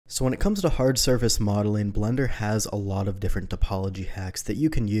So when it comes to hard surface modeling, Blender has a lot of different topology hacks that you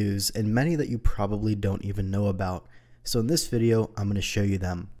can use and many that you probably don't even know about. So in this video, I'm going to show you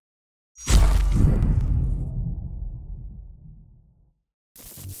them.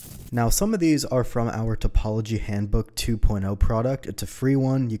 Now some of these are from our Topology Handbook 2.0 product. It's a free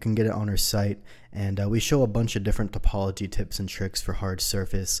one, you can get it on our site, and we show a bunch of different topology tips and tricks for hard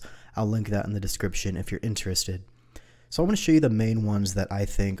surface. I'll link that in the description if you're interested. So I'm going to show you the main ones that I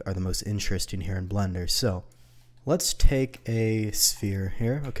think are the most interesting here in Blender. So let's take a sphere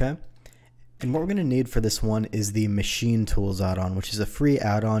here, okay? And what we're going to need for this one is the Machine Tools add-on, which is a free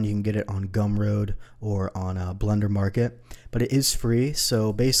add-on. You can get it on Gumroad or on Blender Market, but it is free.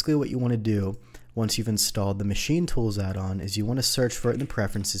 So basically what you want to do once you've installed the Machine Tools add-on is you want to search for it in the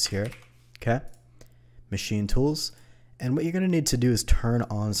preferences here, okay? Machine Tools. And what you're going to need to do is turn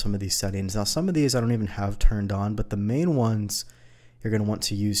on some of these settings. Now some of these I don't even have turned on, but the main ones you're going to want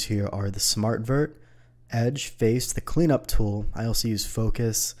to use here are the Smart Vert, Edge, Face, the Cleanup Tool. I also use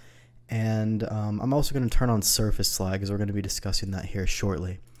Focus, and I'm also going to turn on Surface Slide because we're going to be discussing that here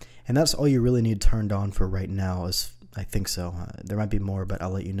shortly. And that's all you really need turned on for right now, as I think so. There might be more, but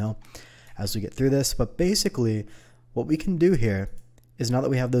I'll let you know as we get through this. But basically what we can do here is now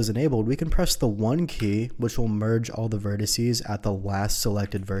that we have those enabled, we can press the 1 key, which will merge all the vertices at the last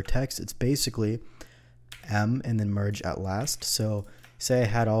selected vertex. It's basically M and then merge at last. So say I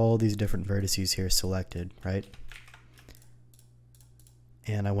had all these different vertices here selected, right?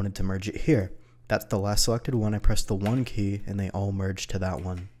 And I wanted to merge it here. That's the last selected one. I press the 1 key and they all merge to that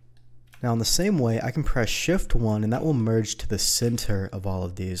one. Now in the same way, I can press Shift 1 and that will merge to the center of all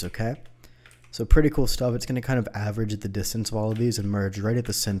of these, okay? So pretty cool stuff. It's going to kind of average the distance of all of these and merge right at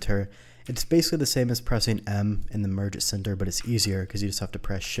the center. It's basically the same as pressing M and then merge at center, but it's easier because you just have to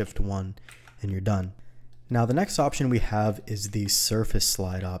press Shift 1 and you're done. Now the next option we have is the Surface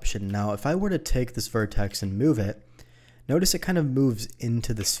Slide option. Now if I were to take this vertex and move it, notice it kind of moves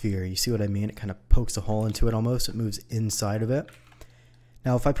into the sphere. You see what I mean? It kind of pokes a hole into it almost. It moves inside of it.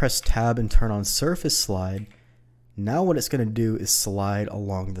 Now if I press Tab and turn on Surface Slide, now what it's going to do is slide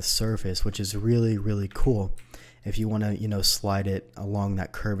along the surface, which is really, really cool if you want to, slide it along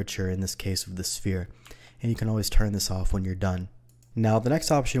that curvature, in this case of the sphere. And you can always turn this off when you're done. Now the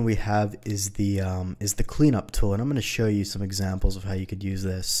next option we have is the Cleanup Tool, and I'm going to show you some examples of how you could use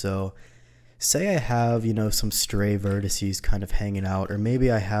this. So say I have, some stray vertices kind of hanging out, or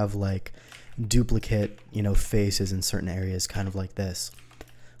maybe I have like duplicate, faces in certain areas, kind of like this.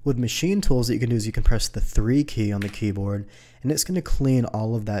 With Machine Tools, what you can do is you can press the 3 key on the keyboard and it's going to clean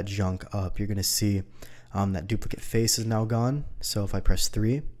all of that junk up. You're going to see that duplicate face is now gone. So if I press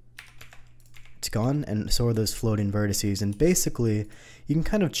 3, it's gone, and so are those floating vertices. And basically you can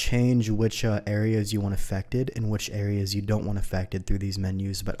kind of change which areas you want affected and which areas you don't want affected through these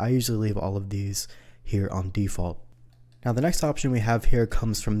menus, but I usually leave all of these here on default. Now the next option we have here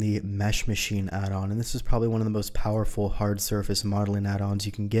comes from the Mesh Machine add-on, and this is probably one of the most powerful hard surface modeling add-ons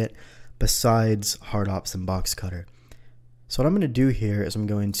you can get besides Hard Ops and Box Cutter. So what I'm going to do here is I'm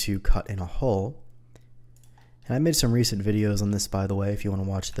going to cut in a hole, and I made some recent videos on this, by the way. If you want to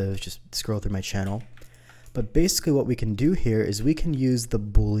watch those, just scroll through my channel. But basically what we can do here is we can use the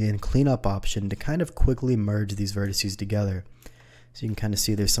Boolean cleanup option to kind of quickly merge these vertices together. So you can kind of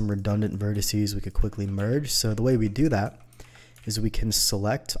see there's some redundant vertices we could quickly merge. So the way we do that is we can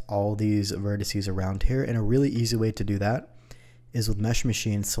select all these vertices around here, and a really easy way to do that is with Mesh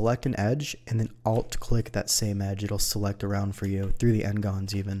Machine, select an edge and then Alt click that same edge. It'll select around for you through the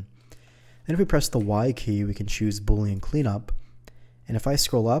n-gons even. Then if we press the Y key, we can choose Boolean Cleanup, and if I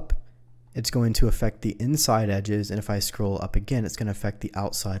scroll up, it's going to affect the inside edges, and if I scroll up again, it's going to affect the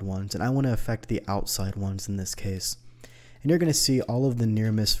outside ones, and I want to affect the outside ones in this case. And you're going to see all of the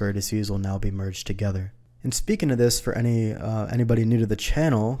near miss vertices will now be merged together. And speaking of this, for anybody new to the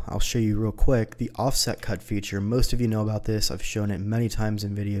channel, I'll show you real quick the offset cut feature. Most of you know about this. I've shown it many times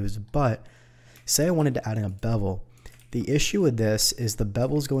in videos, but say I wanted to add in a bevel. The issue with this is the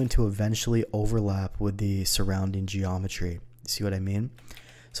bevel is going to eventually overlap with the surrounding geometry. See what I mean?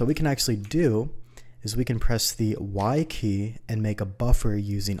 So what we can actually do is we can press the Y key and make a buffer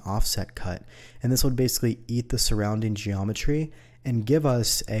using offset cut, and this would basically eat the surrounding geometry and give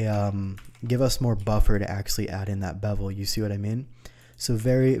us more buffer to actually add in that bevel. You see what I mean? So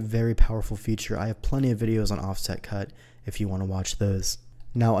very, very powerful feature. I have plenty of videos on offset cut if you want to watch those.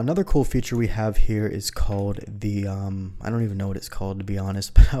 Now another cool feature we have here is called the I don't even know what it's called, to be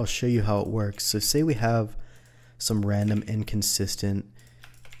honest, but I'll show you how it works. So say we have some random inconsistent,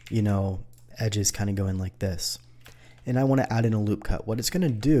 edges kind of going like this, and I want to add in a loop cut. What it's going to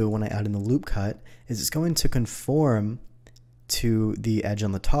do when I add in the loop cut is it's going to conform to the edge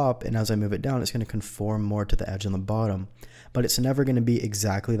on the top, and as I move it down, it's going to conform more to the edge on the bottom. But it's never going to be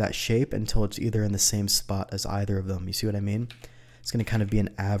exactly that shape until it's either in the same spot as either of them. You see what I mean? It's going to kind of be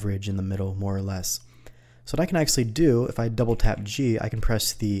an average in the middle, more or less. So what I can actually do, if I double tap G, I can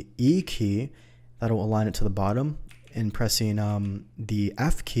press the E key, that'll align it to the bottom, and pressing the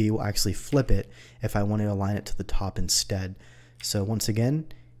F key will actually flip it if I want to align it to the top instead. So once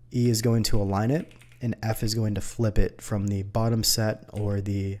again, E is going to align it, and F is going to flip it from the bottom set or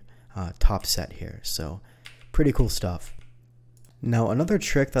the top set here. So pretty cool stuff. Now another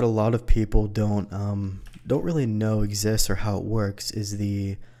trick that a lot of people don't really know exists or how it works is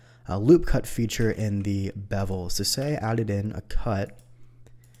the loop cut feature in the bevel. So say I added in a cut.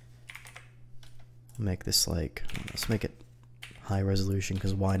 Make this like, let's make it high resolution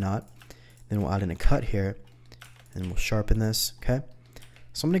because why not? Then we'll add in a cut here and we'll sharpen this, okay?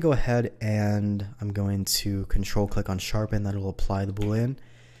 So I'm going to go ahead and I'm going to control click on sharpen, that will apply the boolean.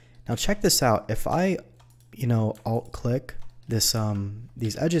 Now check this out. If I, alt click this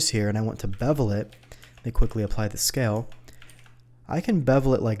these edges here and I want to bevel it, let me quickly apply the scale. I can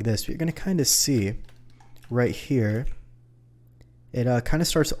bevel it like this, but you're going to kind of see right here, it kind of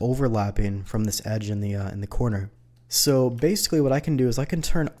starts overlapping from this edge in the corner. So basically what I can do is I can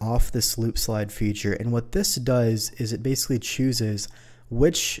turn off this loop slide feature, and what this does is it basically chooses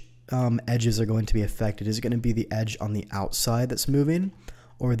which edges are going to be affected. Is it going to be the edge on the outside that's moving,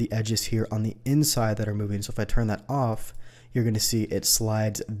 or the edges here on the inside that are moving? So if I turn that off, you're going to see it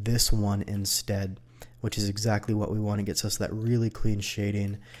slides this one instead, which is exactly what we want. It gets us that really clean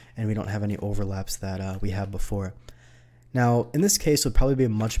shading, and we don't have any overlaps that we had before. Now, in this case, it would probably be a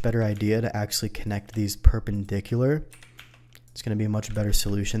much better idea to actually connect these perpendicular. It's going to be a much better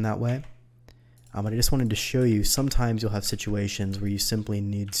solution that way. But I just wanted to show you, sometimes you'll have situations where you simply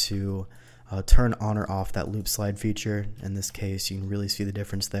need to turn on or off that loop slide feature. In this case, you can really see the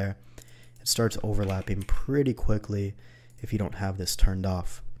difference there. It starts overlapping pretty quickly if you don't have this turned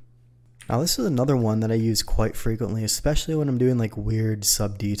off. Now this is another one that I use quite frequently, especially when I'm doing like weird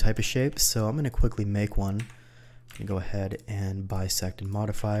sub D type of shapes. So I'm going to quickly make one. I'm going to go ahead and bisect and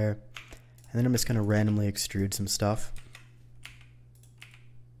modifier, and then I'm just going to randomly extrude some stuff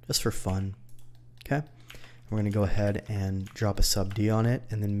just for fun. Okay, we're going to go ahead and drop a sub D on it,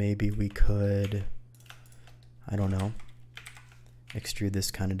 and then maybe we could, I don't know, extrude this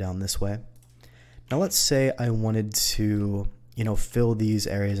kind of down this way. Now let's say I wanted to, fill these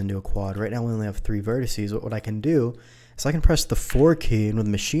areas into a quad. Right now we only have 3 vertices. What I can do is I can press the 4 key, and with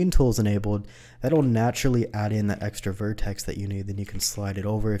machine tools enabled, that'll naturally add in that extra vertex that you need. Then you can slide it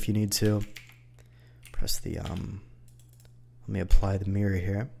over if you need to. Press the, let me apply the mirror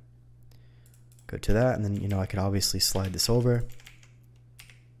here. Go to that, and then, I could obviously slide this over,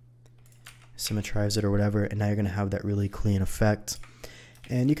 symmetrize it or whatever, and now you're going to have that really clean effect.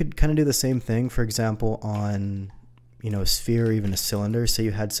 And you could kind of do the same thing, for example, on, a sphere or even a cylinder. Say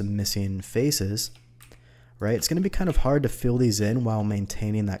you had some missing faces, right? It's going to be kind of hard to fill these in while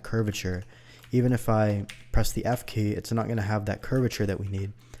maintaining that curvature. Even if I press the F key, it's not going to have that curvature that we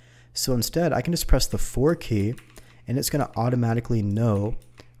need. So instead, I can just press the 4 key, and it's going to automatically know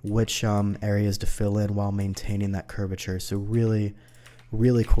which areas to fill in while maintaining that curvature. So really,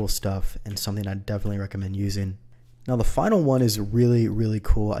 really cool stuff, and something I definitely recommend using. Now the final one is really, really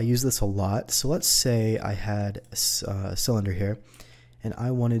cool. I use this a lot. So let's say I had a cylinder here, and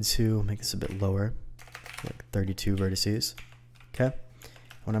I wanted to make this a bit lower, like 32 vertices. Okay.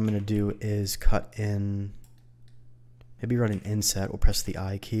 What I'm going to do is cut in, maybe run an inset. We'll press the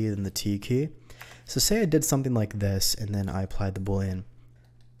I key, then the T key. So say I did something like this, and then I applied the boolean.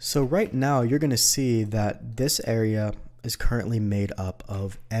 So right now you're going to see that this area is currently made up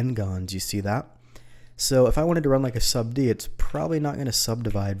of n-gons. You see that? So if I wanted to run like a sub D, it's probably not going to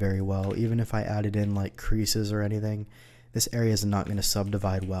subdivide very well. Even if I added in like creases or anything, this area is not going to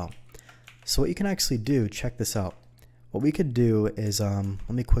subdivide well. So what you can actually do, check this out. What we could do is, let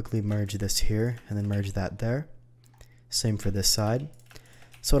me quickly merge this here and then merge that there. Same for this side.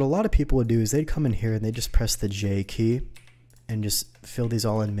 So what a lot of people would do is they'd come in here and they just press the J key and just fill these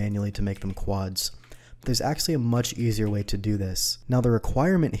all in manually to make them quads. But there's actually a much easier way to do this. Now the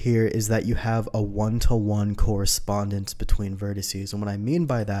requirement here is that you have a 1-to-1 correspondence between vertices. And what I mean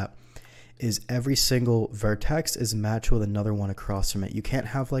by that is every single vertex is matched with another one across from it. You can't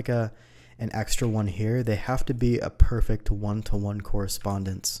have like an extra one here. They have to be a perfect 1-to-1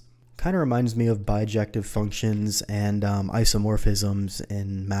 correspondence. Kind of reminds me of bijective functions and isomorphisms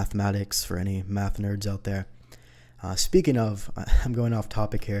in mathematics for any math nerds out there. Speaking of, I'm going off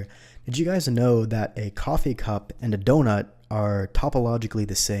topic here. Did you guys know that a coffee cup and a donut are topologically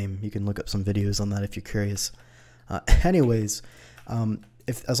the same? You can look up some videos on that if you're curious. Anyways,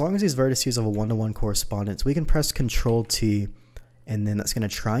 as long as these vertices have a 1-to-1 correspondence, we can press Control T, and then that's going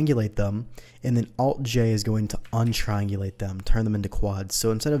to triangulate them, and then Alt J is going to untriangulate them, turn them into quads.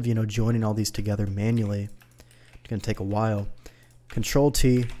 So instead of joining all these together manually, it's going to take a while. Control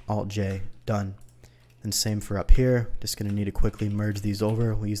T, Alt J, done. And same for up here. Just going to need to quickly merge these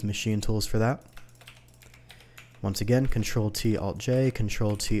over. We'll use machine tools for that. Once again, Control T, Alt J,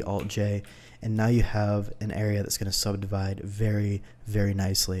 Control T, Alt J, and now you have an area that's going to subdivide very, very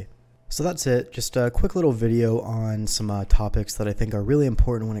nicely. So that's it. Just a quick little video on some topics that I think are really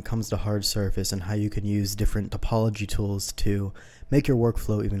important when it comes to hard surface and how you can use different topology tools to make your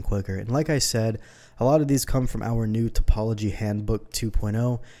workflow even quicker. And like I said, a lot of these come from our new Topology Handbook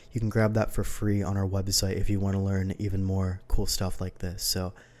 2.0. You can grab that for free on our website if you want to learn even more cool stuff like this.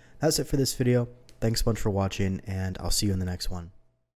 So that's it for this video. Thanks a bunch for watching, and I'll see you in the next one.